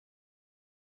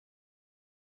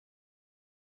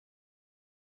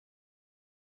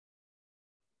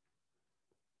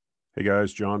Hey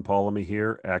guys, John Polemy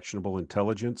here, Actionable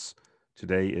Intelligence.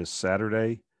 Today is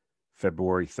Saturday,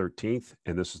 February 13th,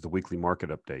 and this is the weekly market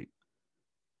update.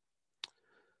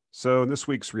 So in this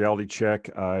week's reality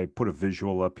check, I put a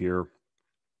visual up here,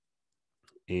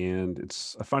 and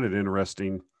I find it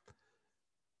interesting.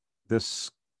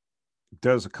 This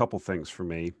does a couple things for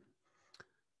me.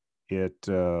 It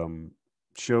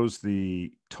shows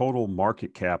the total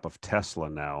market cap of Tesla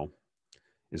now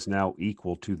is now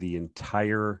equal to the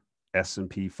entire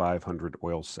S&P 500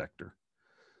 oil sector.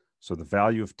 So the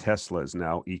value of Tesla is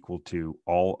now equal to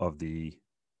all of the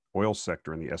oil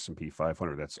sector in the S&P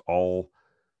 500. That's all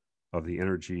of the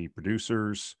energy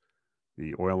producers,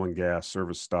 the oil and gas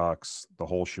service stocks, the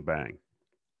whole shebang.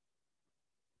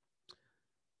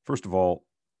 First of all,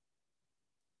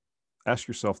 ask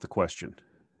yourself the question.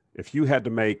 If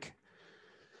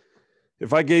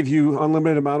I gave you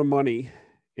unlimited amount of money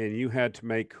and you had to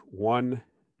make one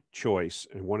choice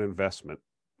and one investment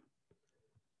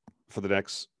for the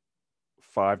next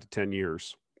 5 to 10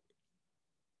 years,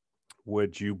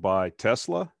 would you buy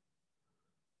Tesla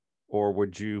or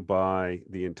would you buy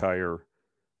the entire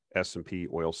S&P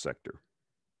oil sector?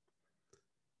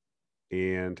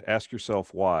 And ask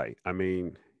yourself why. I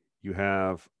mean, you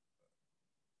have,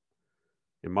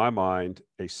 in my mind,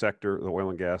 a sector, the oil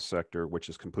and gas sector, which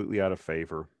is completely out of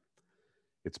favor.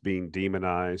 It's being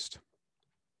demonized,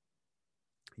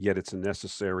 yet it's a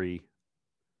necessary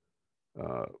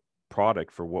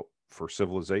product for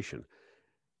civilization.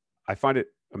 I find it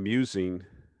amusing.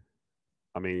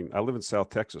 I mean, I live in South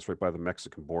Texas, right by the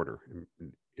Mexican border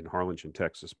in Harlingen,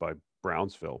 Texas, by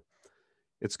Brownsville.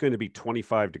 It's going to be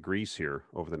 25 degrees here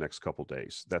over the next couple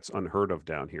days. That's unheard of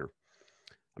down here.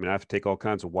 I mean, I have to take all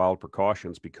kinds of wild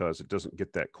precautions because it doesn't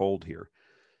get that cold here.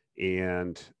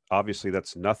 And obviously,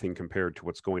 that's nothing compared to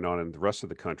what's going on in the rest of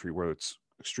the country where it's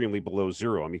extremely below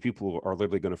zero. I mean, people are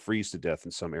literally going to freeze to death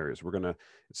in some areas.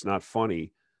 It's not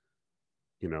funny,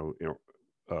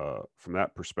 from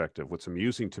that perspective. What's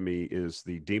amusing to me is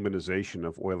the demonization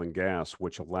of oil and gas,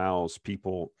 which allows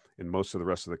people in most of the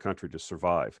rest of the country to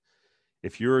survive.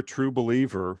 If you're a true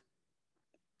believer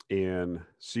in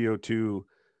CO2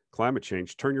 climate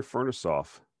change, turn your furnace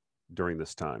off during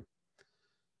this time.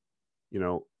 You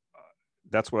know,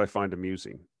 that's what I find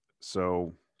amusing.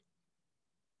 So,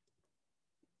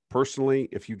 personally,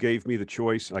 if you gave me the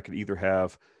choice, I could either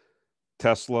have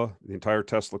Tesla, the entire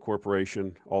Tesla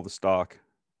corporation, all the stock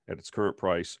at its current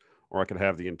price, or I could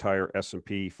have the entire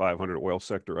S&P 500 oil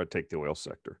sector. I'd take the oil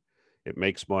sector. It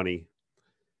makes money.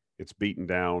 It's beaten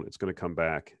down. It's going to come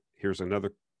back. Here's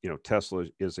another, Tesla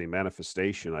is a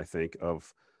manifestation, I think,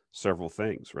 of several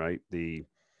things, right? The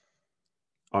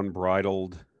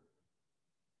unbridled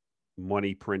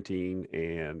money printing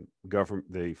and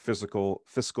government, the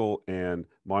fiscal and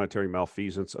monetary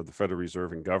malfeasance of the Federal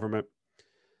Reserve and government,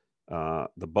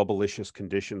 the bubblicious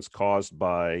conditions caused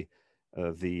by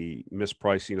the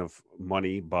mispricing of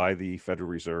money by the Federal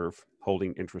Reserve,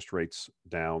 holding interest rates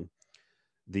down,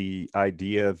 the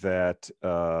idea that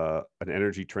an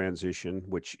energy transition,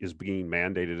 which is being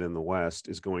mandated in the West,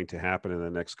 is going to happen in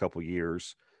the next couple of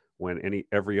years when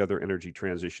every other energy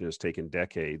transition has taken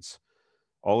decades.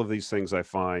 All of these things I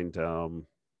find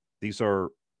these are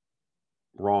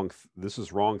wrong. This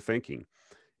is wrong thinking,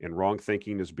 and wrong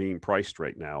thinking is being priced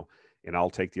right now. And I'll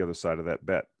take the other side of that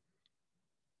bet.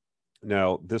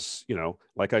 Now, this,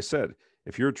 like I said,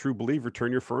 if you're a true believer,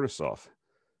 turn your furnace off.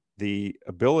 The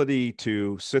ability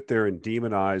to sit there and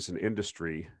demonize an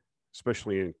industry,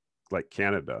 especially in like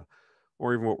Canada,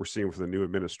 or even what we're seeing for the new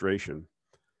administration,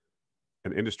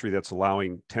 an industry that's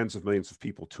allowing tens of millions of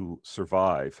people to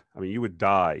survive. I mean, you would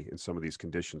die in some of these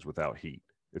conditions without heat.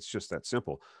 It's just that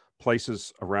simple.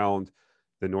 Places around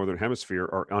the Northern Hemisphere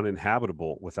are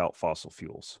uninhabitable without fossil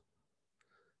fuels.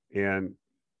 And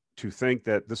to think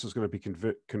that this is going to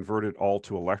be converted all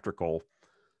to electrical,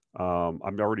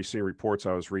 I'm already seeing reports.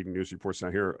 I was reading news reports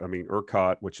down here. I mean,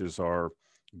 ERCOT, which is our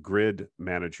grid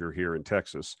manager here in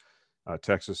Texas,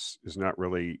 Texas is not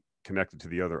really connected to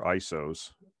the other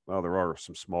ISOs. Well, there are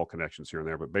some small connections here and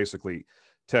there, but basically,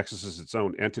 Texas is its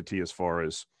own entity as far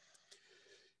as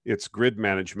its grid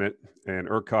management, and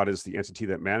ERCOT is the entity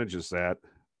that manages that.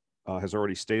 Has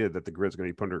already stated that the grid's going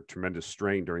to be put under tremendous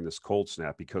strain during this cold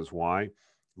snap because why?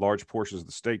 Large portions of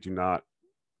the state do not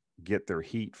get their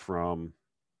heat from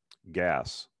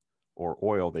gas or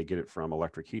oil, they get it from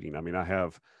electric heating. I mean, I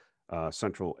have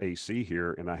central AC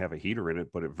here and I have a heater in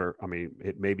it, but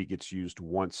it maybe gets used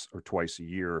once or twice a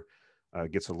year.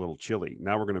 Gets a little chilly.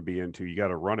 Now we're going to be into you got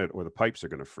to run it or the pipes are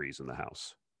going to freeze in the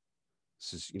house.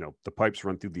 This is, the pipes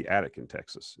run through the attic in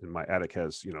Texas, and my attic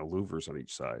has, louvers on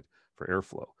each side for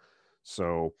airflow.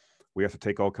 So We have to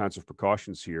take all kinds of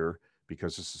precautions here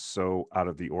because this is so out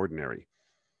of the ordinary.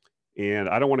 And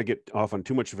I don't want to get off on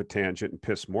too much of a tangent and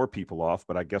piss more people off,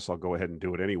 but I guess I'll go ahead and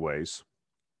do it anyways.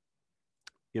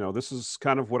 This is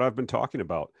kind of what I've been talking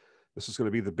about. This is going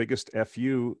to be the biggest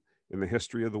FU in the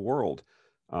history of the world,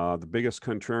 the biggest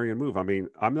contrarian move. I mean,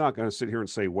 I'm not going to sit here and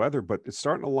say weather, but it's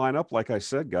starting to line up. Like I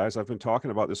said, guys, I've been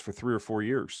talking about this for 3 or 4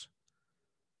 years.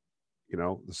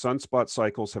 The sunspot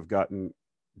cycles have gotten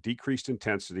decreased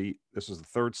intensity. This is the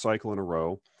third cycle in a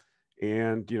row.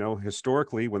 And,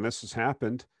 historically, when this has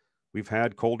happened, we've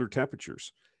had colder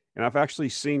temperatures. And I've actually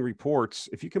seen reports,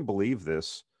 if you can believe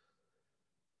this.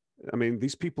 I mean,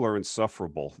 these people are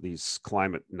insufferable, these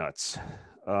climate nuts.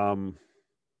 The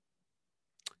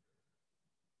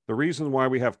reason why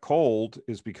we have cold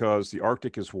is because the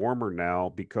Arctic is warmer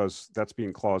now because that's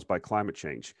being caused by climate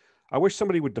change. I wish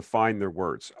somebody would define their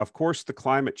words. Of course, the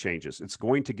climate changes. It's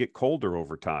going to get colder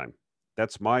over time.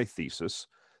 That's my thesis.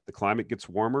 The climate gets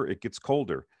warmer, it gets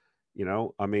colder.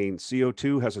 I mean,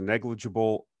 CO2 has a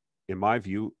negligible, in my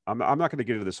view, I'm not going to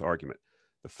get into this argument.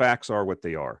 The facts are what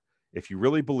they are. If you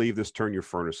really believe this, turn your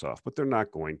furnace off, but they're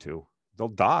not going to. They'll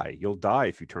die. You'll die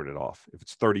if you turn it off, if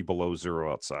it's 30 below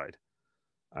zero outside.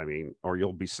 I mean, or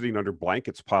you'll be sitting under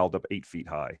blankets piled up 8 feet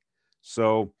high.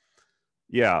 So,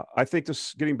 yeah, I think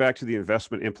this, getting back to the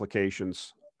investment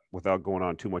implications without going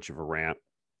on too much of a rant,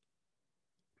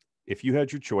 if you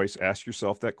had your choice, ask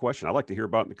yourself that question. I'd like to hear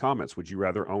about it in the comments. Would you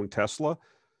rather own Tesla?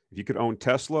 If you could own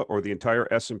Tesla or the entire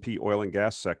S&P oil and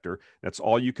gas sector, that's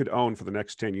all you could own for the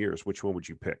next 10 years. Which one would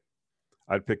you pick?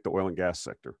 I'd pick the oil and gas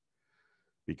sector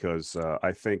because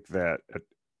I think that,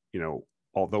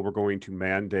 although we're going to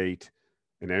mandate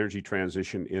an energy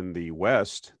transition in the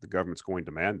West, the government's going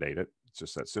to mandate it. It's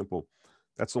just that simple.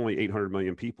 That's only 800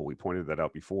 million people. We pointed that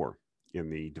out before in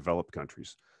the developed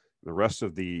countries. The rest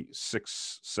of the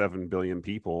 6-7 billion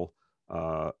people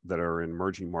that are in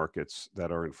emerging markets,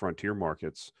 that are in frontier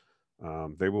markets,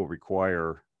 they will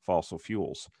require fossil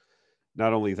fuels.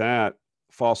 Not only that,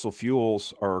 fossil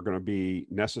fuels are going to be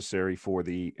necessary for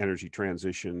the energy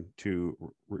transition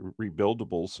to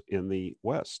rebuildables in the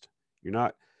West. You're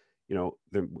not,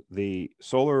 the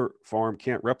solar farm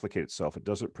can't replicate itself. It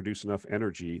doesn't produce enough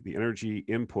energy. The energy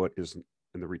input is,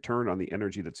 and the return on the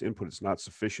energy that's input is not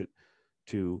sufficient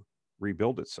to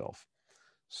rebuild itself.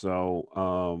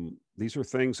 So these are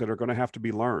things that are going to have to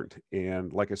be learned.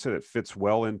 And like I said, it fits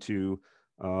well into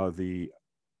the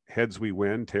heads we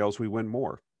win, tails we win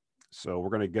more. So we're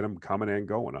going to get them coming and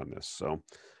going on this. So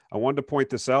I wanted to point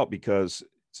this out because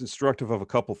it's instructive of a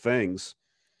couple things.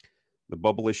 The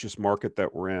bubblicious market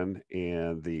that we're in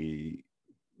and the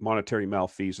monetary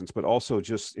malfeasance, but also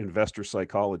just investor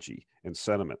psychology and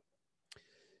sentiment.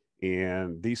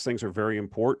 And these things are very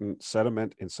important.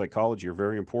 Sentiment and psychology are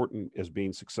very important as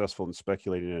being successful in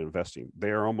speculating and investing. They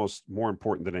are almost more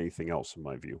important than anything else, in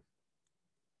my view.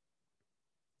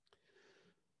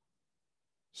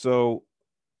 So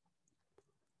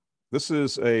this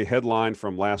is a headline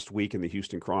from last week in the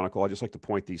Houston Chronicle. I just like to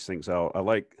point these things out. I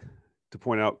like to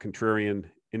point out contrarian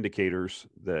indicators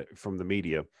that from the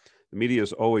media. The media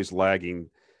is always lagging.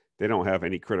 They don't have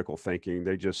any critical thinking.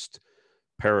 They just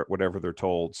parrot whatever they're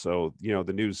told. So,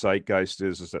 the new zeitgeist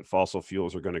is that fossil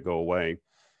fuels are going to go away.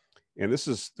 And this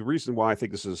is the reason why I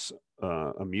think this is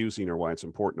amusing, or why it's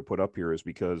important to put up here, is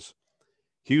because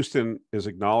Houston is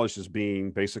acknowledged as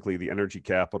being basically the energy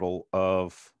capital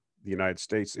of the United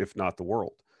States, if not the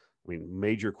world. I mean,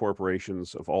 major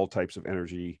corporations of all types of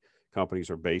energy companies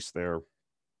are based there.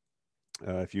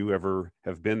 If you ever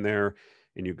have been there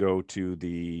and you go to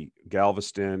the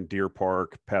Galveston, Deer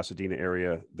Park, Pasadena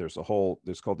area, there's called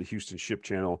the Houston Ship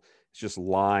Channel. It's just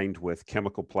lined with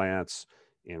chemical plants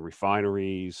and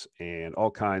refineries and all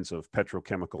kinds of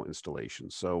petrochemical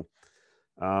installations. So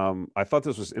I thought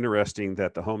this was interesting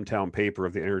that the hometown paper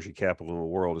of the energy capital in the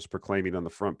world is proclaiming on the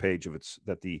front page of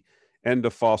that the end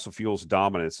of fossil fuels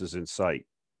dominance is in sight.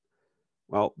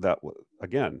 Well,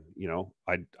 again,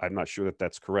 I'm not sure that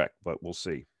that's correct, but we'll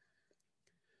see.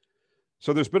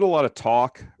 So there's been a lot of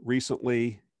talk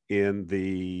recently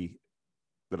that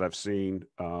I've seen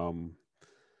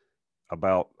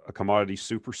about a commodity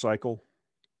super cycle.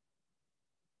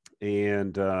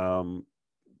 And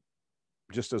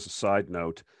just as a side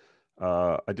note,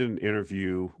 I did an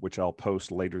interview, which I'll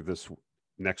post later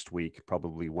next week,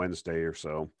 probably Wednesday or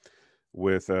so,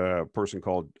 with a person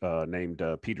named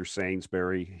Peter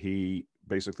Sainsbury. He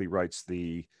basically writes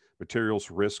the materials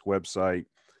risk website.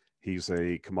 He's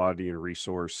a commodity and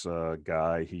resource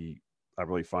guy. I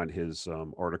really find his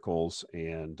articles,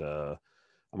 and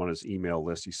I'm on his email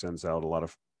list. He sends out a lot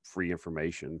of free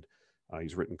information.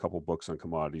 He's written a couple books on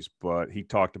commodities, but he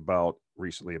talked about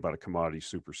recently about a commodity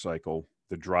super cycle,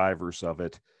 the drivers of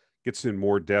it, gets in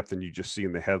more depth than you just see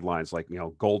in the headlines, like,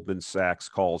 Goldman Sachs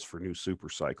calls for new super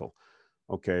cycle.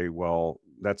 Okay, well,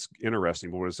 that's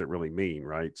interesting, but what does it really mean,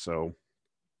 right? So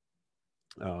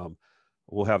um,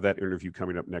 we'll have that interview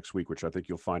coming up next week, which I think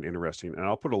you'll find interesting. And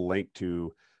I'll put a link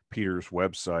to Peter's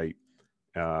website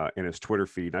and his Twitter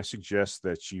feed. And I suggest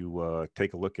that you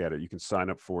take a look at it. You can sign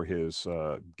up for his,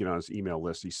 get on his email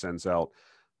list. He sends out,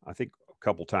 I think, a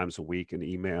couple times a week an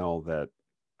email that,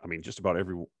 I mean, just about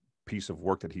every piece of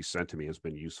work that he sent to me has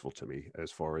been useful to me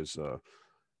as far as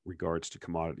regards to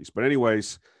commodities. But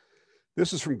anyways,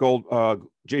 this is from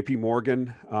J.P.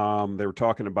 Morgan. They were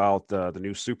talking about the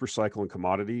new super cycle in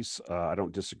commodities. I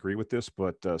don't disagree with this,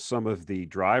 but some of the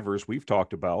drivers we've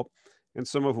talked about, and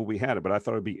some of what we had it. But I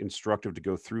thought it'd be instructive to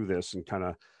go through this and kind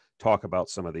of talk about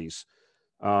some of these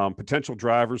potential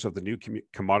drivers of the new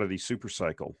commodity super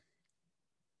cycle.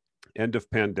 End of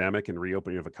pandemic and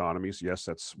reopening of economies. Yes,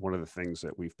 that's one of the things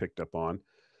that we've picked up on.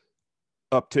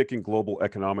 Uptick in global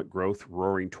economic growth,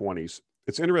 roaring 20s.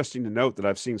 It's interesting to note that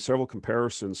I've seen several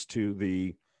comparisons to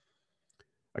the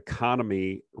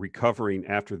economy recovering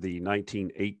after the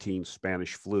 1918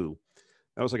 Spanish flu.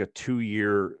 That was like a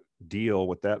 2-year deal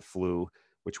with that flu,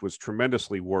 which was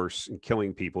tremendously worse in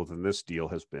killing people than this deal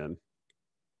has been.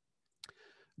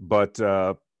 But,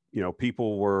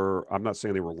 people were, I'm not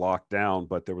saying they were locked down,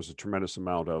 but there was a tremendous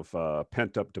amount of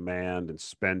pent up demand and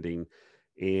spending.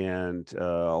 And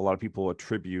a lot of people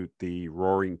attribute the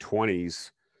roaring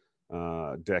 20s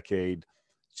decade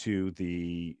to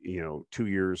the 2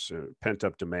 years pent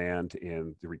up demand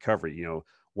and the recovery.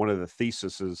 One of the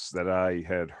theses that I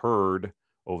had heard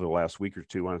over the last week or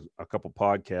two on a couple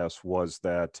podcasts was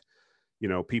that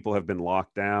people have been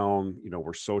locked down.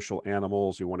 We're social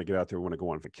animals. We want to get out there. We want to go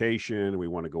on vacation. We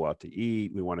want to go out to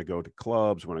eat. We want to go to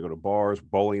clubs. We want to go to bars,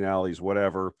 bowling alleys,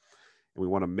 whatever. And we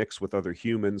want to mix with other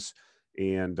humans.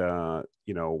 And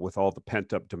with all the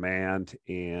pent up demand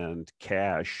and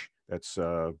cash that's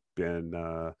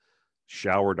been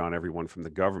showered on everyone from the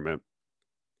government,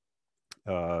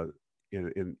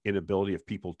 in inability of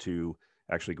people to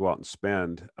actually go out and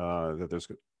spend, that there's,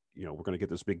 we're going to get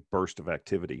this big burst of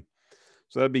activity.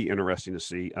 So that'd be interesting to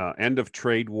see. End of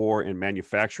trade war and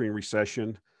manufacturing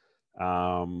recession.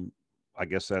 I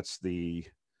guess that's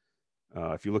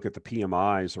if you look at the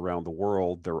PMIs around the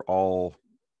world, they're all,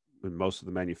 in most of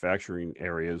the manufacturing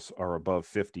areas, are above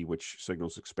 50, which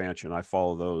signals expansion. I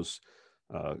follow those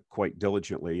quite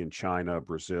diligently in China,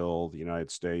 Brazil, the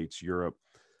United States, Europe.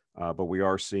 But we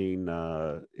are seeing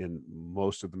in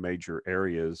most of the major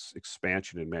areas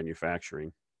expansion in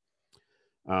manufacturing.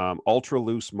 Ultra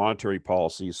loose monetary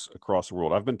policies across the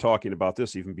world. I've been talking about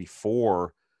this even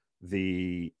before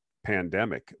the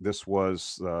pandemic. This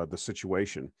was the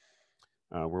situation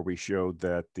where we showed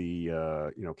that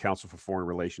the Council for Foreign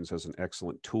Relations has an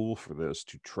excellent tool for this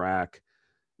to track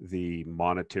the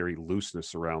monetary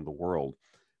looseness around the world.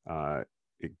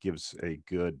 It gives a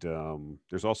good.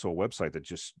 There's also a website that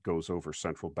just goes over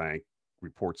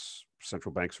reports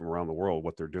central banks from around the world,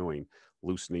 what they're doing,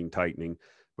 loosening, tightening.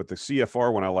 But the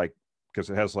CFR one I like because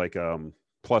it has like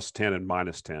plus 10 and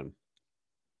minus 10.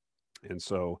 And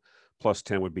so plus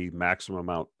 10 would be maximum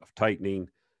amount of tightening,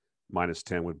 minus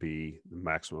 10 would be the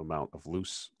maximum amount of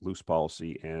loose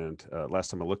policy. And last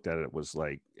time I looked at it, it was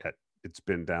like it's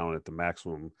been down at the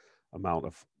maximum amount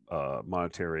of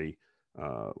monetary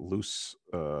loose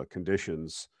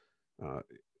conditions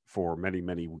for many,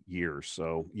 many years.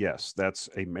 So yes, that's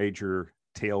a major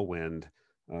tailwind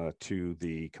to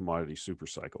the commodity super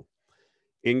cycle.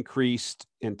 Increased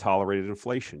and tolerated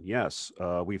inflation. Yes,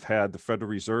 we've had the Federal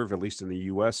Reserve, at least in the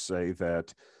U.S., say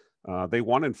that they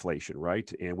want inflation,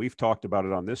 right? And we've talked about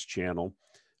it on this channel.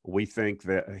 We think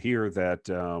that here that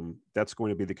that's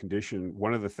going to be the condition.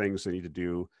 One of the things they need to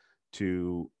do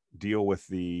to deal with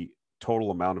the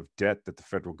total amount of debt that the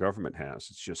federal government has.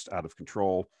 It's just out of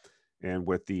control. And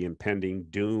with the impending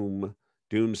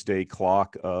doomsday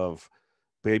clock of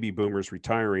baby boomers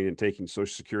retiring and taking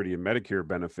Social Security and Medicare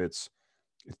benefits,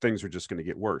 things are just going to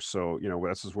get worse. So,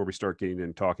 this is where we start getting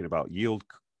in talking about yield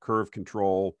curve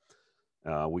control.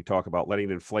 We talk about letting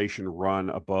inflation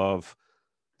run above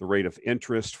the rate of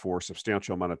interest for a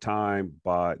substantial amount of time,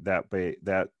 but that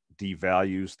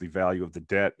devalues the value of the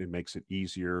debt and makes it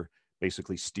easier,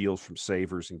 basically steals from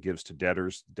savers and gives to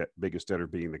debtors, biggest debtor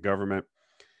being the government.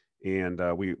 And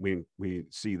we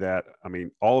see that. I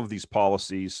mean, all of these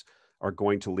policies are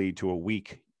going to lead to a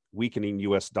weakening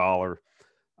U.S. dollar.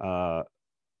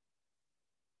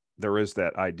 There is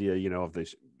that idea, of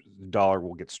this the dollar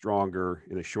will get stronger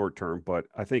in the short term, but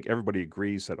I think everybody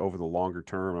agrees that over the longer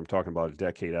term, I'm talking about a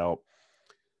decade out,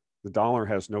 the dollar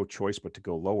has no choice but to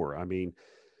go lower. I mean,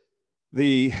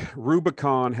 the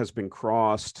Rubicon has been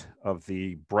crossed of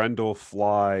the Brendel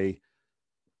fly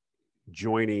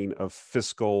joining of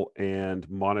fiscal and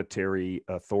monetary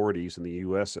authorities in the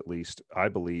US, at least, I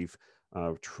believe.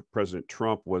 President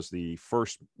Trump was the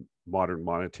first modern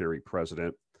monetary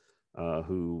president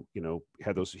who,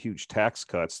 had those huge tax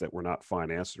cuts that were not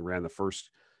financed and ran the first,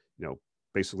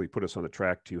 basically put us on the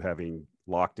track to having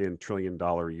locked in $1 trillion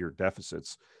a year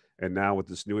deficits. And now with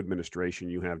this new administration,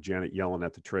 you have Janet Yellen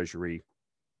at the Treasury,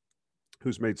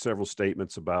 who's made several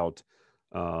statements about,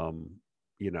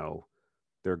 you know,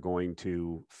 they're going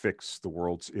to fix the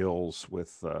world's ills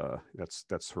with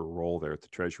that's her role there at the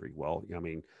Treasury. Well, I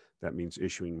mean, that means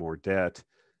issuing more debt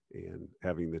and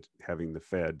having the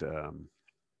Fed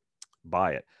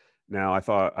buy it. Now, I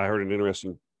heard an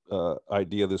interesting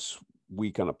idea this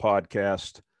week on a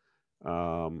podcast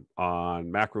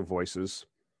on Macro Voices.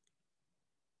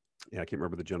 Yeah, I can't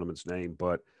remember the gentleman's name,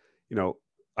 but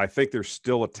I think there's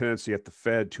still a tendency at the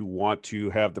Fed to want to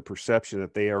have the perception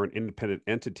that they are an independent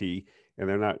entity and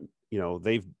they're not,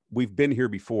 we've been here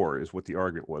before is what the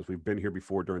argument was. We've been here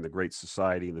before during the Great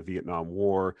Society and the Vietnam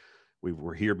War. We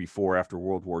were here before after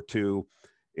World War II.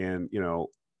 And,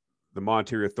 the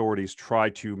monetary authorities try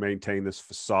to maintain this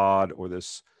facade or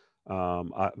this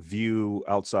view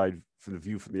from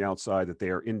the outside that they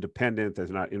are independent, that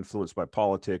they're not influenced by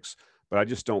politics. But I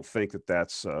just don't think that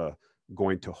that's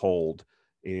going to hold.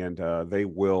 And they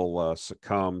will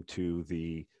succumb to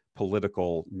the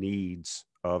political needs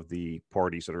of the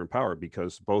parties that are in power,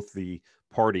 because both the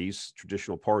parties,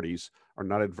 traditional parties, are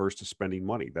not adverse to spending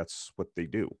money. That's what they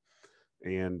do.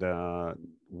 And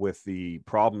with the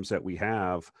problems that we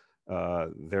have,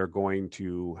 they're going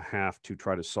to have to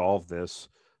try to solve this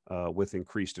with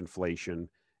increased inflation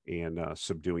and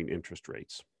subduing interest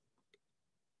rates.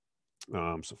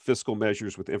 So fiscal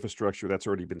measures with infrastructure, that's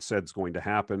already been said is going to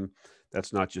happen.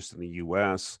 That's not just in the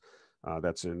US,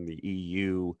 that's in the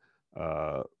EU.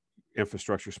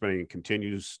 Infrastructure spending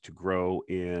continues to grow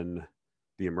in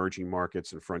the emerging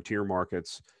markets and frontier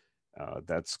markets.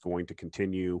 That's going to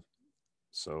continue.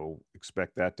 So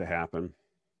expect that to happen.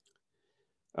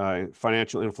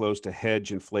 Financial inflows to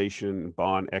hedge inflation,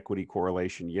 bond equity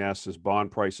correlation. Yes, as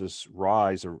bond prices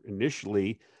rise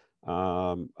initially,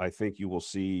 I think you will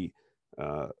see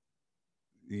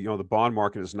the bond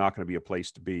market is not going to be a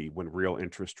place to be when real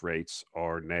interest rates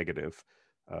are negative.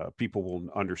 People will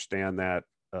understand that.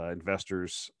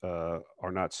 Investors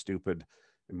are not stupid.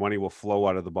 And money will flow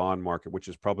out of the bond market, which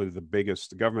is probably the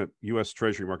government, U.S.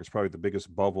 Treasury market is probably the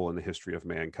biggest bubble in the history of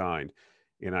mankind.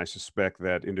 And I suspect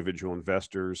that individual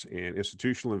investors and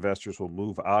institutional investors will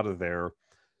move out of there,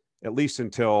 at least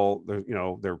until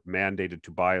they're mandated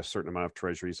to buy a certain amount of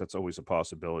treasuries. That's always a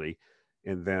possibility.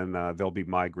 And then they'll be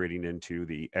migrating into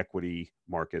the equity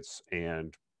markets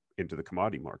and into the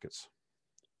commodity markets.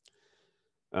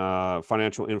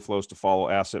 Financial inflows to follow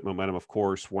asset momentum. Of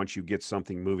course, once you get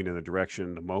something moving in the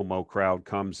direction, the Momo crowd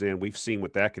comes in. We've seen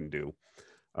what that can do.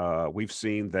 We've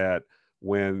seen that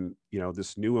when,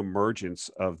 this new emergence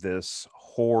of this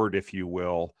horde, if you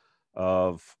will,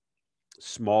 of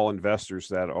small investors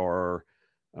that are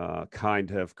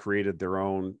kind of created their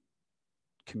own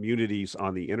communities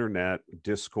on the internet,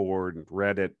 Discord and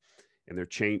Reddit, and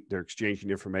they're exchanging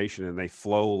information, and they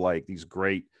flow like these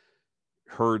great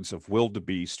herds of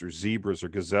wildebeest or zebras or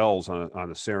gazelles on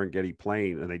the Serengeti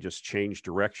plain, and they just change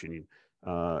direction.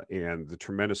 And the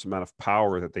tremendous amount of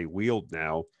power that they wield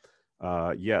now.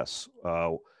 Yes,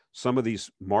 some of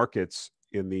these markets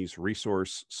in these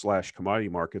resource/commodity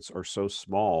markets are so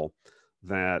small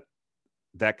that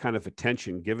kind of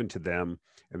attention given to them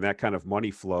and that kind of money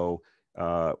flow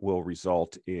will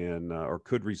result in or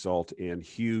could result in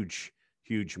huge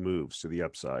moves to the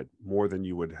upside, more than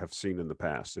you would have seen in the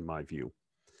past, in my view.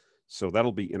 So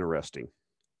that'll be interesting.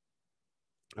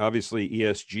 Obviously,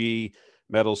 ESG,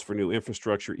 metals for new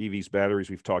infrastructure, EVs, batteries,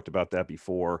 we've talked about that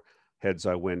before. Heads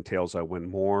I win, tails I win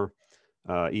more.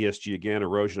 ESG again,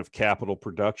 erosion of capital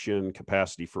production,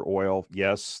 capacity for oil.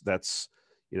 Yes, that's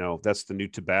the new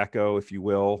tobacco, if you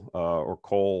will, or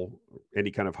coal, any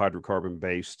kind of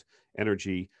hydrocarbon-based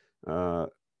energy.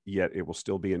 Yet it will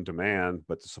still be in demand,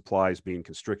 but the supply is being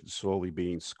constricted, slowly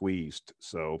being squeezed.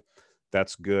 So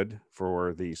that's good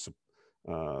for the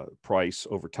price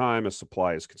over time as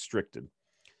supply is constricted.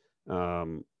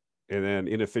 And then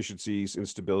inefficiencies,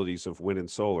 instabilities of wind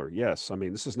and solar. Yes, I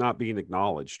mean, this is not being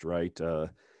acknowledged, right?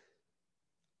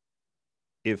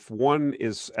 If one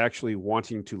is actually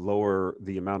wanting to lower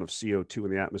the amount of CO2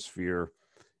 in the atmosphere,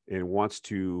 and wants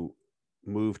to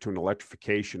move to an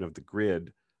electrification of the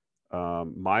grid,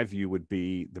 my view would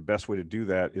be the best way to do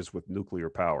that is with nuclear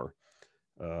power.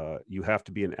 You have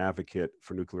to be an advocate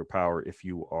for nuclear power if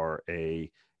you are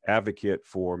a advocate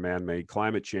for man-made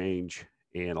climate change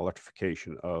and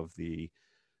electrification of the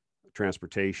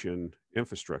transportation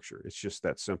infrastructure. It's just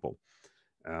that simple.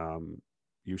 Um,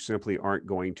 you simply aren't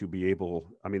going to be able.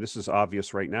 I mean, this is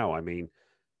obvious right now. I mean,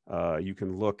 you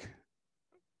can look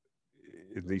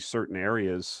in these certain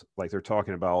areas, like they're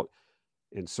talking about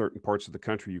in certain parts of the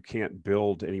country, you can't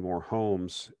build any more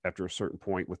homes after a certain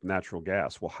point with natural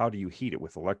gas. Well, how do you heat it?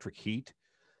 With electric heat?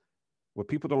 What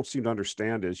people don't seem to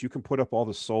understand is you can put up all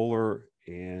the solar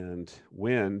and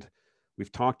wind.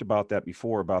 We've talked about that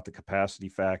before, about the capacity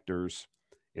factors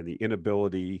and the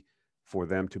inability for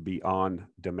them to be on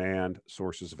demand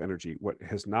sources of energy. What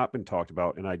has not been talked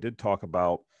about, and I did talk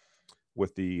about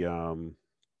with the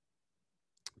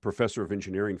professor of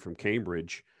engineering from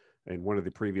Cambridge in one of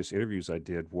the previous interviews I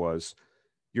did, was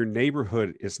your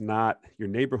neighborhood is not, your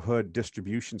neighborhood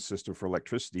distribution system for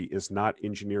electricity is not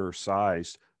engineer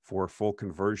sized for full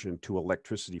conversion to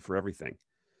electricity for everything.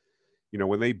 You know,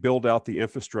 when they build out the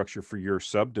infrastructure for your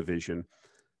subdivision,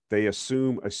 they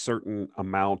assume a certain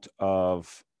amount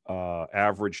of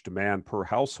average demand per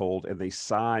household, and they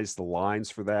size the lines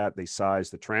for that. They size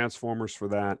the transformers for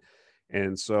that.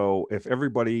 And so if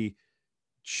everybody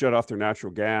shut off their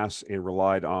natural gas and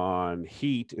relied on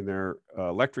heat in their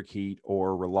electric heat,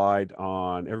 or relied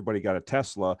on, everybody got a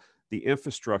Tesla, the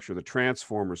infrastructure, the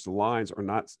transformers, the lines are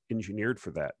not engineered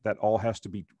for that. That all has to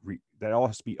be that all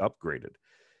has to be upgraded.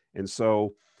 And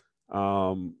so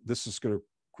this is going to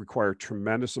require a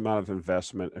tremendous amount of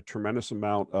investment, a tremendous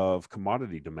amount of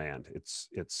commodity demand.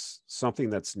 It's something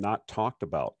that's not talked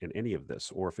about in any of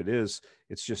this, or if it is,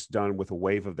 it's just done with a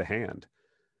wave of the hand.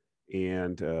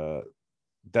 And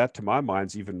that, to my mind,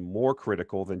 is even more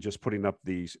critical than just putting up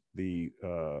the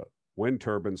wind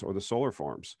turbines or the solar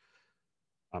farms.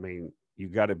 I mean, you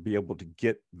got to be able to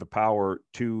get the power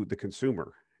to the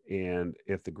consumer, and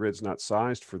if the grid's not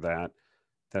sized for that,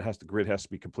 the grid has to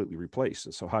be completely replaced.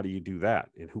 And so, how do you do that,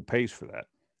 and who pays for that?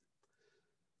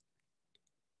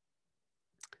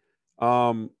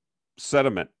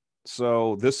 Sediment.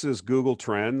 So this is Google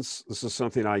Trends. This is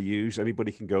something I use.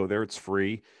 Anybody can go there. It's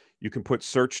free. You can put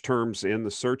search terms in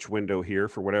the search window here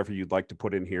for whatever you'd like to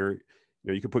put in here. You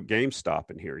know, you can put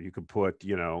GameStop in here. You could put,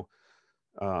 Kim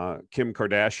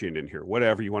Kardashian in here,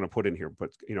 whatever you want to put in here. But,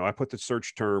 I put the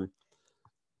search term.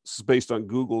 This is based on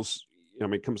Google's,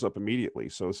 it comes up immediately.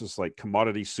 So this is like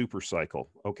commodity super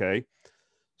cycle. Okay.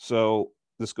 So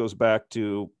this goes back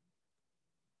to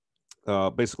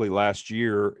basically last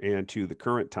year and to the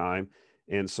current time.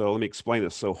 And so let me explain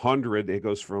this. So 100, it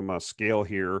goes from a scale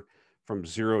here from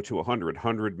 0 to 100.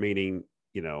 100 meaning,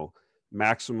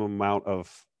 maximum amount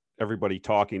of everybody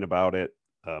talking about it,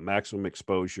 maximum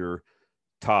exposure,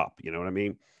 top, you know what I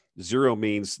mean? 0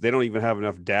 means they don't even have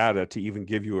enough data to even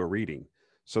give you a reading.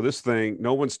 So this thing,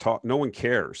 no one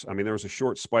cares. I mean, there was a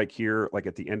short spike here, like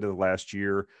at the end of the last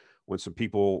year, when some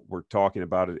people were talking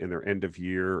about it in their end of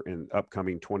year and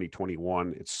upcoming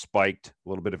 2021. It spiked a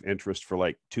little bit of interest for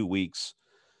like 2 weeks,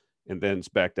 and then it's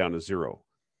back down to 0.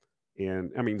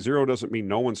 And I mean, 0 doesn't mean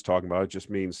no one's talking about it. It just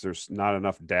means there's not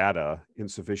enough data,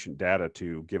 insufficient data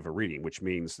to give a reading, which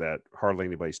means that hardly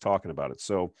anybody's talking about it.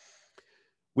 So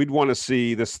we'd want to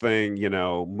see this thing,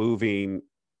 moving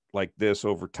like this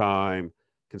over time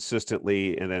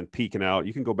consistently, and then peaking out.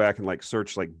 You can go back and like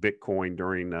search like Bitcoin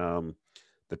during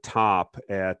the top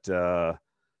at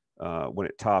when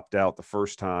it topped out the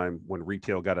first time, when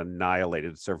retail got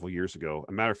annihilated several years ago.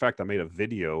 A matter of fact, I made a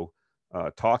video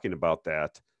talking about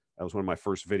that. That was one of my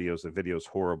first videos. The video's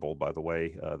horrible, by the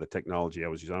way. The technology I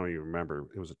was using, I don't even remember.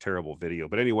 It was a terrible video.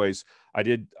 But anyways, I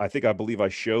believe I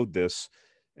showed this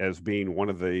as being one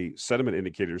of the sediment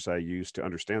indicators I use to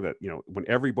understand that, when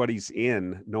everybody's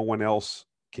in, no one else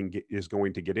is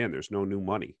going to get in. There's no new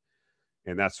money.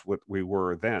 And that's what we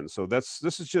were then. So this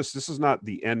is not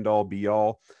the end all be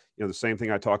all. The same thing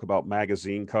I talk about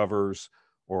magazine covers,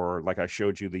 or like I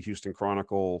showed you the Houston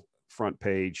Chronicle front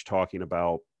page talking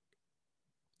about,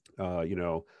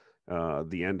 the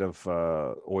end of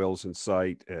oil's in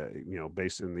sight,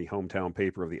 based in the hometown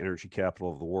paper of the energy capital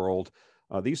of the world.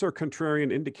 These are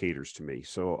contrarian indicators to me.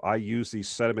 So I use these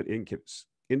sediment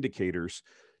indicators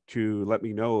to let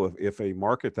me know if a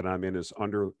market that I'm in is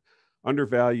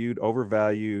undervalued,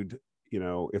 overvalued,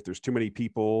 if there's too many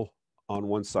people on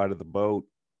one side of the boat.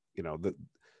 The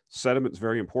sediment is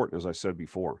very important, as I said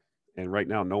before. And right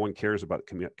now, no one cares about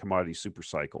commodity super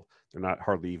cycle. They're not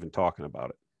hardly even talking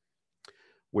about it,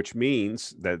 which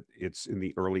means that it's in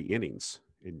the early innings.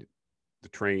 And the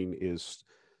train is,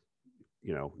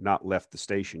 not left the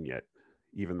station yet,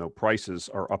 even though prices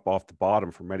are up off the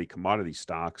bottom for many commodity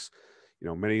stocks.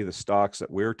 Many of the stocks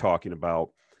that we're talking about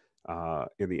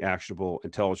in the actionable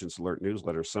intelligence alert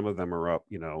newsletter, some of them are up,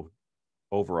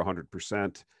 over 100%.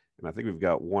 And I think we've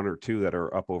got one or two that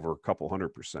are up over a couple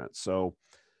 100%. So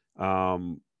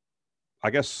I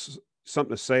guess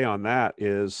something to say on that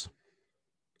is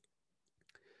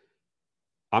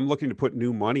I'm looking to put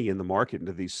new money in the market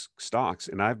into these stocks,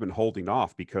 and I've been holding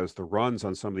off because the runs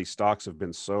on some of these stocks have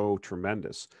been so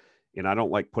tremendous. And I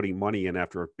don't like putting money in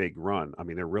after a big run. I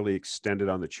mean, they're really extended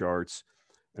on the charts,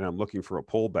 and I'm looking for a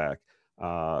pullback.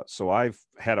 So I've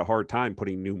had a hard time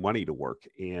putting new money to work.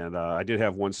 And I did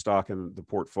have one stock in the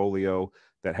portfolio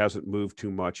that hasn't moved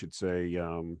too much. It's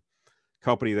a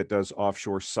company that does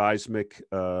offshore seismic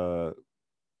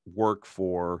work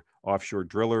for offshore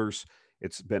drillers.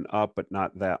 It's been up, but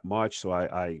not that much. So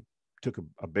I took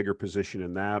a bigger position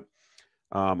in that.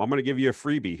 I'm going to give you a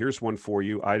freebie. Here's one for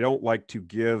you. I don't like to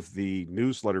give the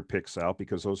newsletter picks out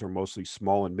because those are mostly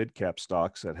small and mid cap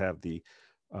stocks that have the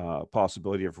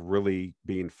possibility of really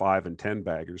being 5 and 10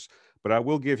 baggers. But I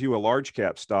will give you a large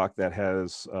cap stock that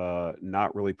has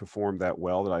not really performed that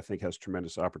well, that I think has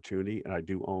tremendous opportunity. And I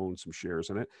do own some shares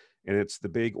in it. And it's the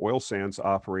big oil sands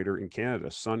operator in Canada,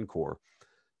 Suncor.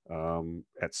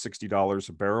 At $60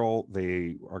 a barrel,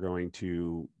 they are going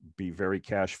to be very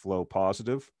cash flow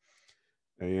positive.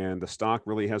 And the stock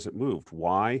really hasn't moved.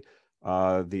 Why?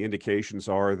 The indications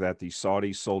are that the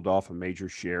Saudis sold off a major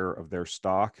share of their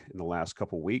stock in the last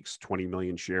couple of weeks, 20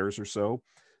 million shares or so,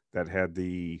 that had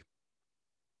the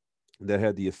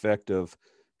effect of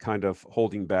kind of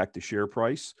holding back the share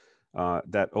price.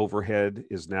 That overhead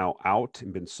is now out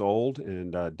and been sold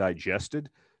and digested.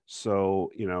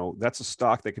 So, that's a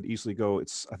stock that could easily go.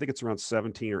 I think it's around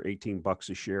 17 or 18 bucks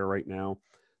a share right now.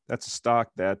 That's a stock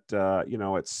that, at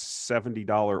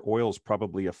 $70 oil is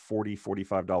probably a $40,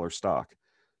 $45 stock.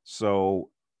 So,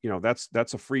 that's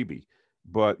a freebie.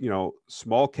 But,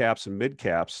 small caps and mid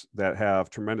caps that have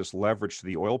tremendous leverage to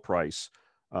the oil price.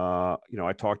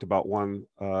 I talked about one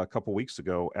a couple weeks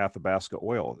ago, Athabasca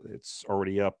Oil. It's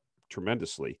already up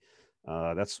tremendously.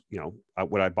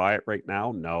 Would I buy it right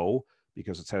now? No,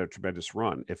 because it's had a tremendous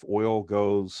run. If oil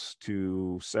goes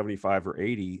to 75 or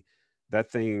 80,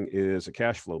 that thing is a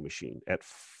cash flow machine. At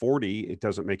 40, it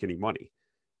doesn't make any money,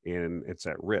 and it's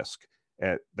at risk.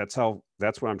 That's what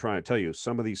I'm trying to tell you.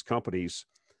 Some of these companies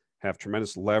have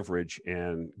tremendous leverage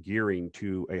and gearing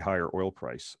to a higher oil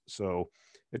price. So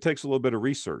it takes a little bit of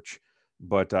research,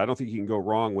 but I don't think you can go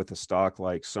wrong with a stock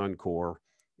like Suncor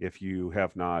if you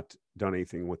have not done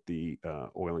anything with the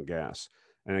oil and gas.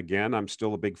 And again, I'm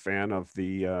still a big fan of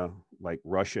the like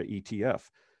Russia ETF.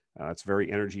 It's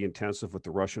very energy intensive with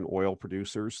the Russian oil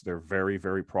producers. They're very,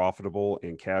 very profitable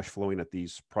and cash flowing at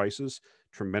these prices,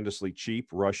 tremendously cheap.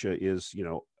 Russia is,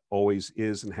 always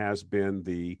is and has been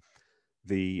the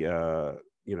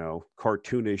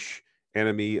cartoonish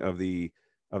enemy of the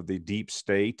deep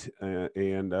state,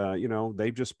 and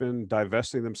they've just been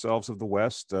divesting themselves of the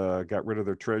West, got rid of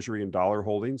their treasury and dollar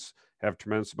holdings, have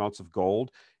tremendous amounts of gold,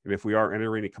 and if we are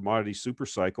entering a commodity super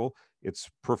cycle,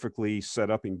 it's perfectly set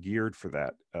up and geared for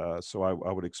that. So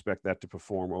I would expect that to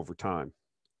perform over time.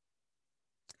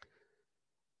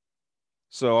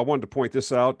 So I wanted to point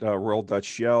this out, Royal Dutch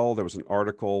Shell. There was an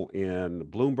article in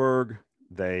Bloomberg.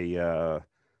 They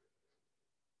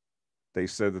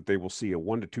said that they will see a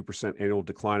 1 to 2% annual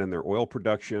decline in their oil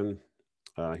production.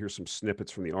 Here's some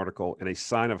snippets from the article. And a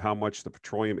sign of how much the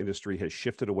petroleum industry has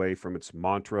shifted away from its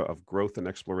mantra of growth and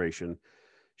exploration,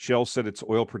 Shell said its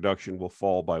oil production will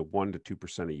fall by 1 to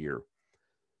 2% a year.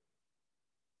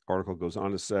 Article goes on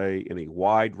to say, in a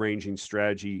wide-ranging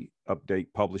strategy update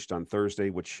published on Thursday,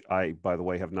 which I, by the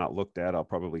way, have not looked at, I'll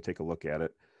probably take a look at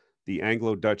it, the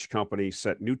Anglo-Dutch company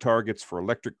set new targets for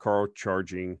electric car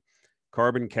charging,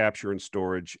 carbon capture and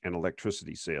storage, and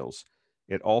electricity sales.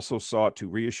 It also sought to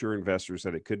reassure investors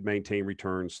that it could maintain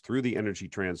returns through the energy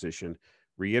transition,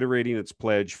 reiterating its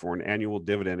pledge for an annual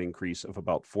dividend increase of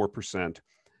about 4%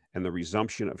 and the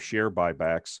resumption of share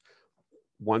buybacks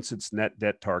once its net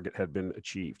debt target had been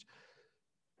achieved.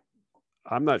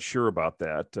 I'm not sure about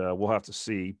that. We'll have to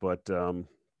see, but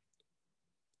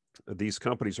these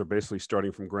companies are basically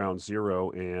starting from ground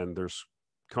zero, and there's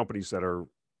companies that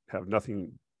have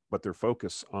nothing but their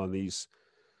focus on these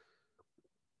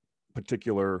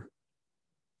particular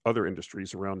other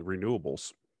industries around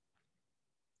renewables.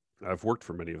 I've worked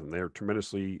for many of them. They're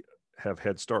tremendously have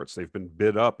head starts. They've been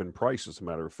bid up in price, as a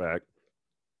matter of fact.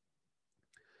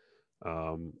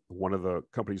 One of the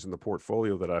companies in the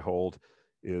portfolio that I hold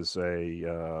is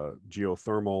a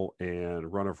geothermal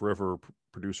and run-of-river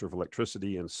producer of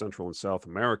electricity in Central and South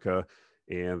America,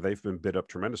 and they've been bid up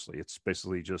tremendously. It's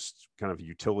basically just kind of a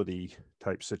utility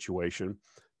type situation.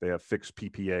 They have fixed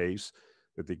PPAs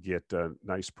that they get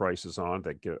nice prices on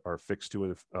that are fixed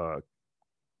to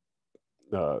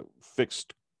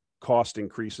fixed cost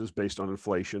increases based on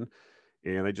inflation,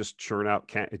 and they just churn out.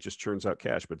 It just churns out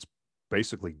cash, but it's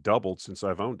basically doubled since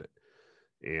I've owned it,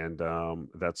 and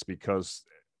that's because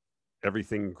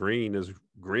everything green is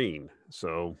green.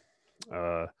 So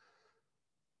I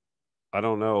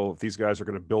don't know if these guys are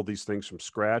going to build these things from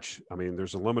scratch. I mean,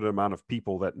 there's a limited amount of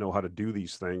people that know how to do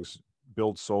these things,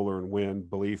 build solar and wind.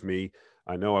 Believe me,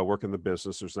 I know, I work in the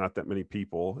business. There's not that many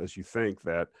people as you think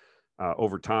that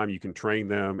over time you can train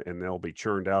them and they'll be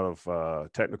churned out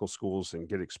of technical schools and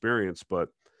get experience. But,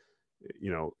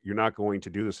 you're not going to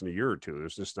do this in a year or two.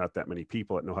 There's just not that many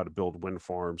people that know how to build wind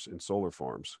farms and solar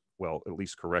farms. Well, at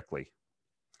least correctly.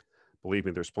 Believe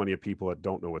me, there's plenty of people that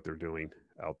don't know what they're doing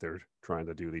out there trying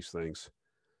to do these things.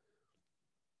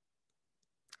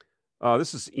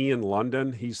 This is Ian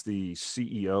Lundin. He's the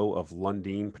CEO of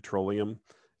Lundin Petroleum.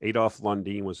 Adolf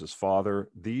Lundin was his father.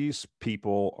 These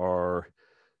people are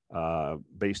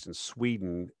based in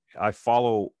Sweden. I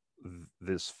follow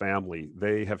this family.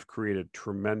 They have created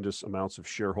tremendous amounts of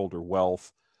shareholder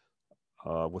wealth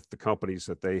with the companies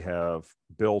that they have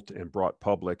built and brought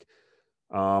public.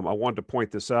 I wanted to point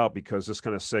this out because this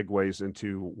kind of segues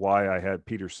into why I had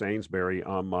Peter Sainsbury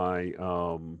on my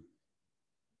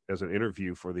as an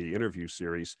interview for the interview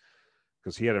series,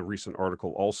 because he had a recent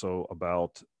article also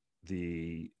about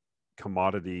the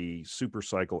commodity super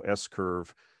cycle,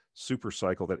 S-curve super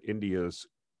cycle that India is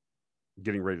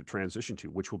getting ready to transition to,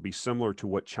 which will be similar to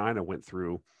what China went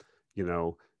through,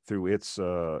 through its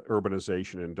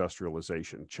urbanization and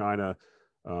industrialization. China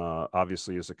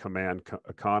obviously is a command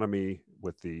economy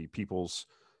with the people's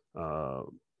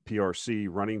PRC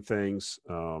running things,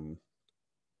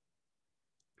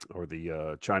 or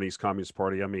the Chinese Communist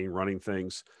Party, running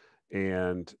things.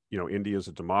 And, India is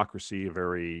a democracy, a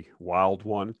very wild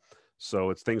one.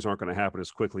 So things aren't going to happen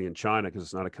as quickly in China because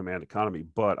it's not a command economy.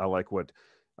 But I like what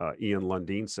Ian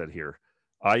Lundin said here.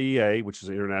 IEA, which is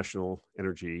the International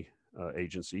Energy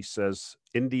Agency, says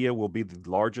India will be the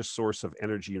largest source of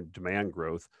energy and demand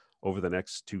growth over the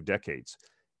next 2 decades.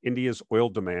 India's oil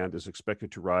demand is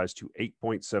expected to rise to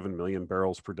 8.7 million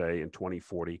barrels per day in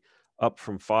 2040, up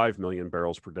from 5 million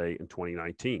barrels per day in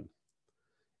 2019.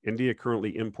 India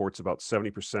currently imports about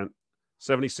 76%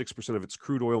 of its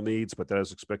crude oil needs, but that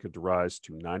is expected to rise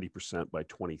to 90% by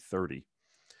 2030.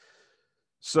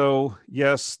 So,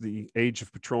 yes, the age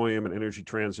of petroleum and energy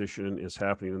transition is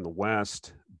happening in the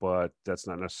West, but that's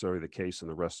not necessarily the case in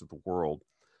the rest of the world.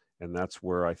 And that's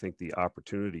where I think the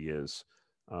opportunity is.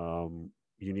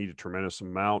 You need a tremendous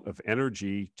amount of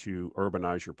energy to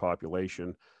urbanize your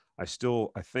population. I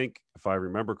think, if I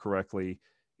remember correctly,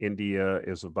 India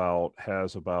has about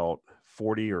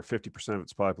 40 or 50% of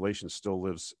its population still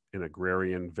lives in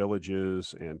agrarian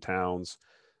villages and towns.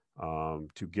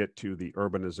 To get to the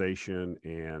urbanization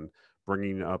and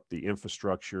bringing up the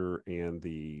infrastructure and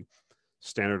the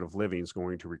standard of living is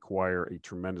going to require a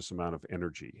tremendous amount of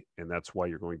energy. And that's why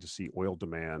you're going to see oil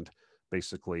demand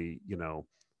basically,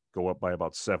 go up by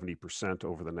about 70%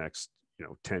 over the next,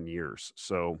 10 years.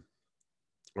 So,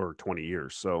 or 20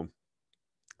 years. So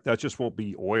that just won't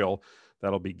be oil.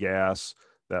 That'll be gas.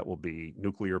 That will be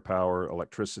nuclear power,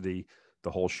 electricity, the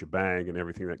whole shebang and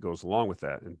everything that goes along with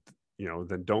that. And,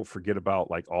 then don't forget about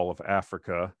like all of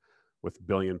Africa with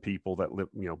billion people that live,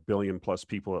 billion plus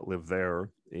people that live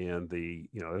there. And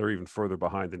they're even further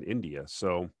behind than India.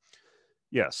 So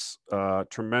yes,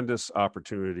 tremendous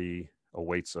opportunity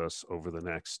awaits us over the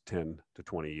next 10 to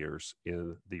 20 years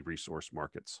in the resource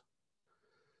markets.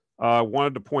 I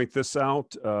wanted to point this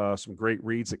out, some great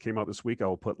reads that came out this week. I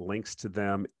will put links to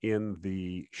them in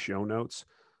the show notes.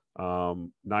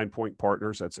 Ninepoint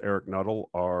Partners, that's Eric Nuttall,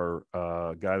 our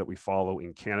guy that we follow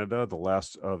in Canada, the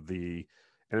last of the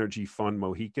energy fund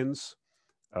Mohicans.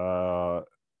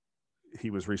 He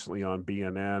was recently on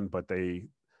BNN, but they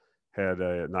had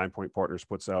Ninepoint Partners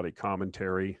puts out a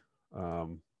commentary,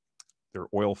 their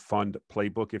oil fund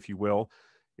playbook, if you will.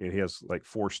 And he has like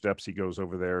 4 steps he goes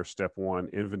over there. Step 1,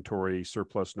 inventory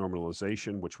surplus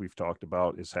normalization, which we've talked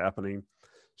about is happening.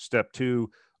 Step 2,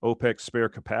 OPEC spare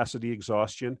capacity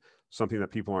exhaustion, something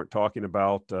that people aren't talking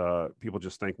about. People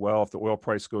just think, well, if the oil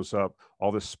price goes up,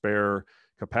 all this spare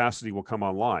capacity will come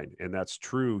online. And that's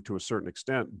true to a certain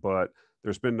extent, but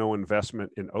there's been no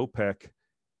investment in OPEC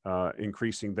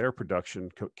increasing their production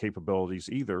capabilities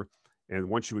either. And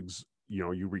once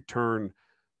you return,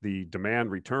 the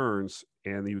demand returns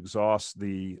and you exhaust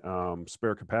the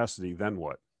spare capacity, then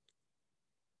what?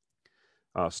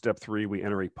 Step 3, we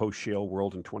enter a post-shale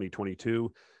world in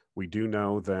 2022. We do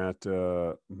know that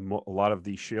a lot of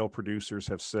the shale producers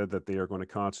have said that they are going to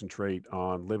concentrate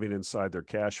on living inside their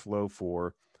cash flow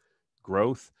for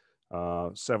growth.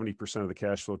 70% of the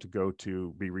cash flow to go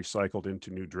to be recycled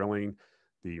into new drilling,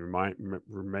 the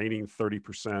remaining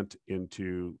 30%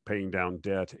 into paying down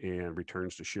debt and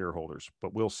returns to shareholders.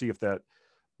 But we'll see if that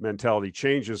mentality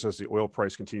changes as the oil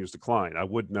price continues to decline. I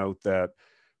would note that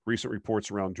recent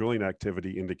reports around drilling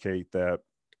activity indicate that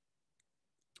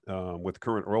with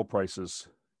current oil prices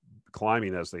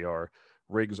climbing as they are,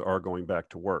 rigs are going back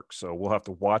to work. So we'll have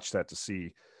to watch that to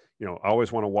see. I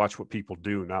always want to watch what people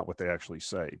do, not what they actually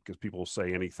say, because people will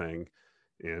say anything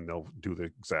and they'll do the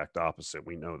exact opposite.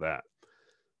 We know that.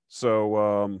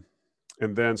 So,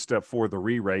 and then step 4, the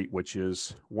re-rate, which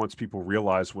is once people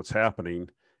realize what's happening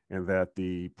and that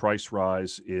the price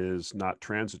rise is not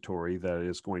transitory, that it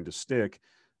is going to stick,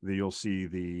 then you'll see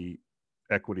the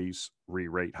equities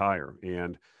re-rate higher.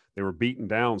 And they were beaten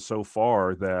down so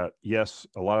far that, yes,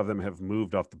 a lot of them have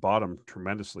moved off the bottom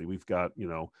tremendously. We've got,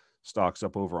 stocks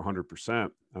up over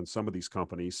 100% on some of these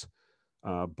companies,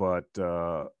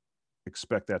 but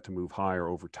expect that to move higher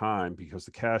over time because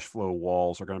the cash flow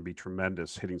walls are going to be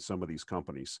tremendous hitting some of these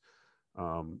companies.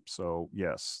 So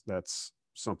yes, that's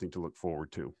something to look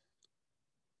forward to.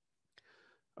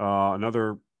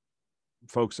 Another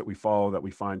folks that we follow that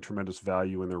we find tremendous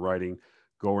value in their writing,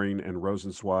 Goehring and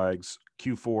Rozencwajg's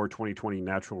Q4 2020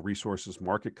 Natural Resources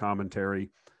Market Commentary.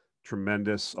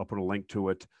 Tremendous. I'll put a link to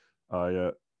it.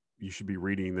 You should be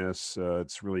reading this.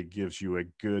 It really gives you a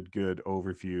good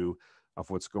overview of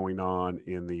what's going on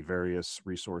in the various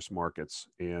resource markets.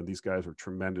 And these guys are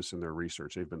tremendous in their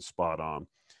research. They've been spot on.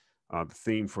 The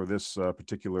theme for this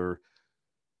particular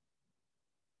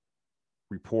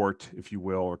report, if you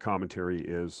will, or commentary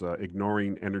is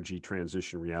ignoring energy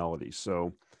transition realities.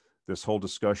 So this whole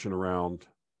discussion around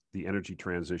the energy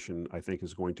transition, I think,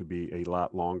 is going to be a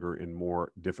lot longer and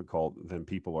more difficult than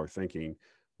people are thinking,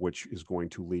 which is going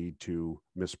to lead to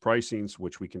mispricings,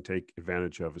 which we can take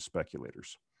advantage of as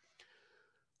speculators.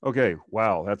 Okay,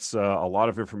 wow, that's a lot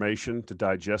of information to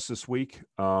digest this week.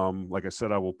 Like I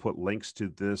said, I will put links to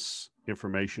this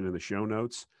information in the show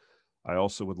notes. I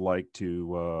also would like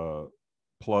to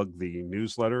plug the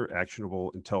newsletter,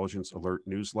 Actionable Intelligence Alert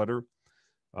newsletter.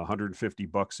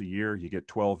 $150 a year. You get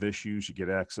 12 issues. You get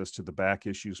access to the back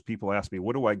issues. People ask me,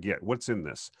 what do I get? What's in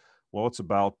this? Well, it's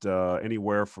about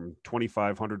anywhere from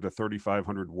 2,500 to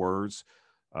 3,500 words.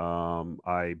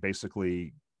 I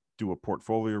basically do a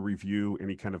portfolio review,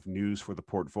 any kind of news for the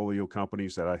portfolio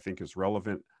companies that I think is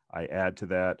relevant. I add to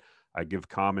that. I give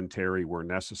commentary where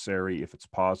necessary, if it's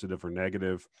positive or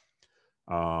negative.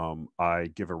 I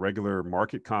give a regular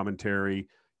market commentary,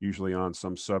 usually on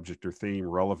some subject or theme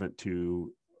relevant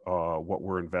to what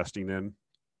we're investing in.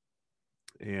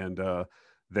 And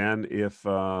then if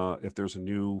there's a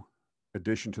new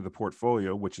addition to the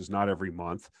portfolio, which is not every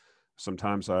month,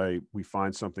 sometimes we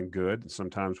find something good, and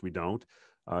sometimes we don't.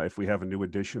 If we have a new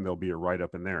addition, there'll be a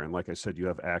write-up in there. And like I said, you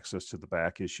have access to the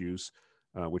back issues,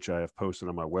 which I have posted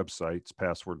on my website. It's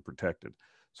password protected.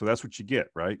 So that's what you get,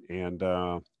 right? And,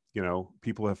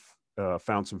 people have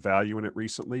found some value in it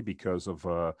recently because of,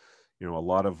 a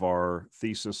lot of our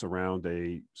thesis around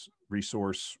a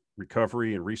resource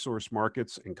recovery and resource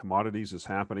markets and commodities is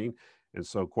happening. And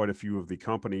so quite a few of the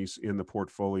companies in the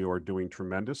portfolio are doing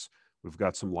tremendous. We've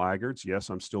got some laggards. Yes,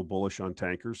 I'm still bullish on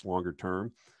tankers longer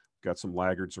term. Got some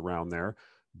laggards around there,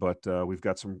 but we've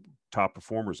got some top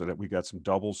performers in it. We've got some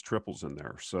doubles, triples in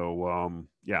there. So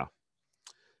yeah,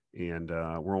 and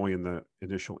we're only in the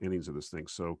initial innings of this thing.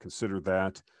 So consider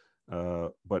that.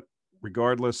 But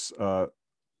regardless,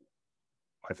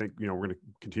 I think, we're going to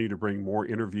continue to bring more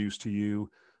interviews to you.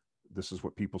 This is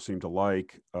what people seem to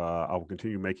like. I will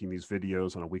continue making these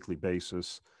videos on a weekly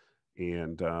basis,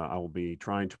 and I will be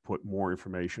trying to put more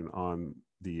information on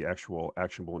the actual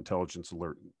Actionable Intelligence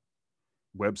Alert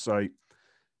website.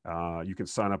 You can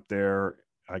sign up there.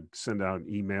 I send out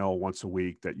an email once a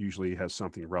week that usually has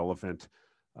something relevant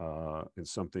and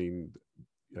something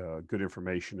good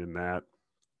information in that.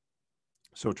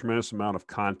 So a tremendous amount of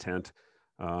content.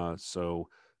 So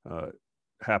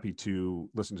happy to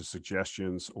listen to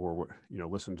suggestions or,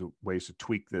 listen to ways to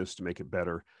tweak this to make it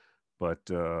better. But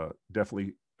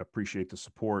definitely appreciate the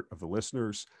support of the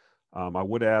listeners. I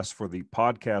would ask for the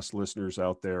podcast listeners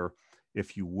out there,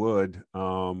 if you would,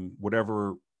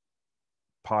 whatever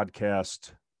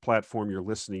podcast platform you're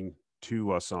listening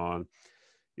to us on,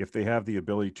 if they have the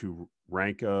ability to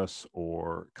rank us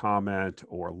or comment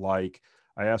or like,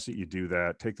 I ask that you do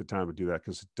that. Take the time to do that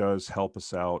because it does help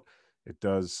us out it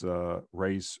does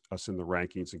raise us in the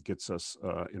rankings and gets us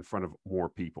in front of more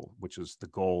people, which is the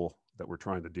goal that we're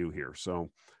trying to do here. So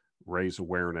raise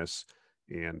awareness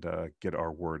and get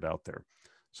our word out there.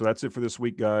 So that's it for this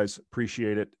week, guys.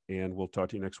 Appreciate it. And we'll talk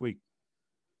to you next week.